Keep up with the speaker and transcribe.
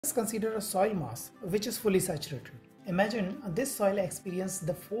Let's consider a soil mass which is fully saturated. Imagine this soil experiences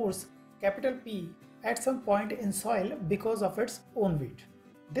the force capital P at some point in soil because of its own weight.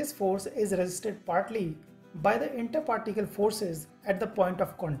 This force is resisted partly by the interparticle forces at the point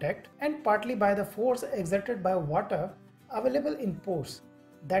of contact and partly by the force exerted by water available in pores,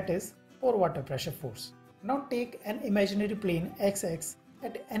 that is, pore water pressure force. Now take an imaginary plane XX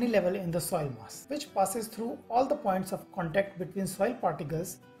at any level in the soil mass, which passes through all the points of contact between soil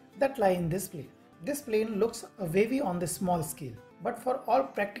particles that lie in this plane. This plane looks wavy on the small scale, but for all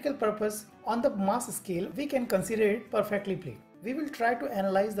practical purpose on the mass scale we can consider it perfectly plane. We will try to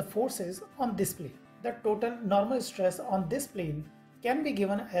analyze the forces on this plane. The total normal stress on this plane can be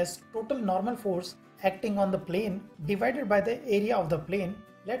given as total normal force acting on the plane divided by the area of the plane,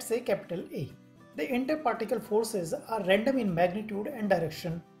 let's say capital A. The interparticle forces are random in magnitude and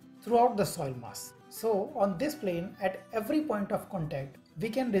direction throughout the soil mass. So on this plane at every point of contact we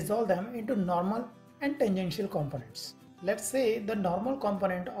can resolve them into normal and tangential components. Let's say the normal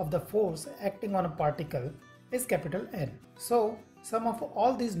component of the force acting on a particle is capital N. So sum of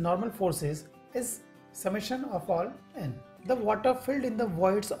all these normal forces is summation of all N. The water filled in the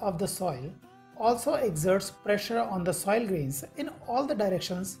voids of the soil also exerts pressure on the soil grains in all the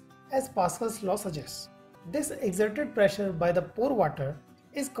directions as Pascal's law suggests. This exerted pressure by the pore water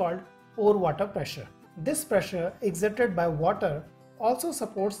is called pore water pressure. This pressure exerted by water also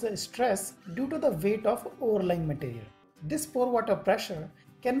supports the stress due to the weight of overlying material. This pore water pressure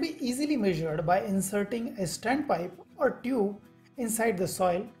can be easily measured by inserting a standpipe or tube inside the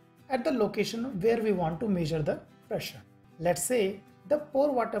soil at the location where we want to measure the pressure. Let's say the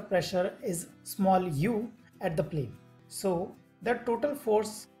pore water pressure is small u at the plane. So the total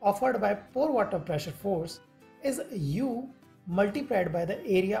force offered by pore water pressure force is u multiplied by the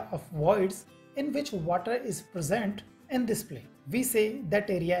area of voids in which water is present in this plane. We say that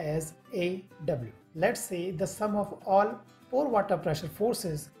area as AW. Let's say the sum of all pore water pressure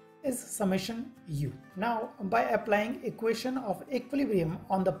forces is summation u. Now by applying equation of equilibrium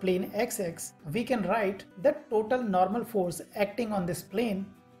on the plane XX, we can write that total normal force acting on this plane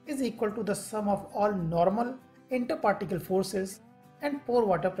is equal to the sum of all normal interparticle forces and pore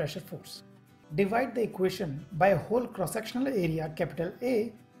water pressure force. Divide the equation by a whole cross-sectional area capital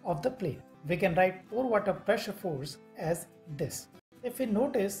A of the plane. We can write pore water pressure force as this. If we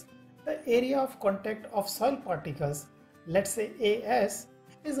notice the area of contact of soil particles, let's say AS,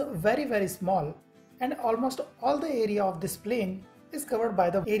 is very small and almost all the area of this plane is covered by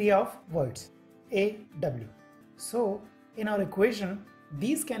the area of voids AW. So in our equation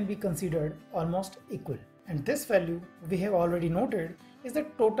these can be considered almost equal, and this value we have already noted is the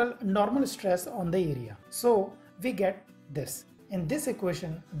total normal stress on the area. So we get this. In this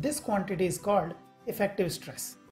equation this quantity is called effective stress.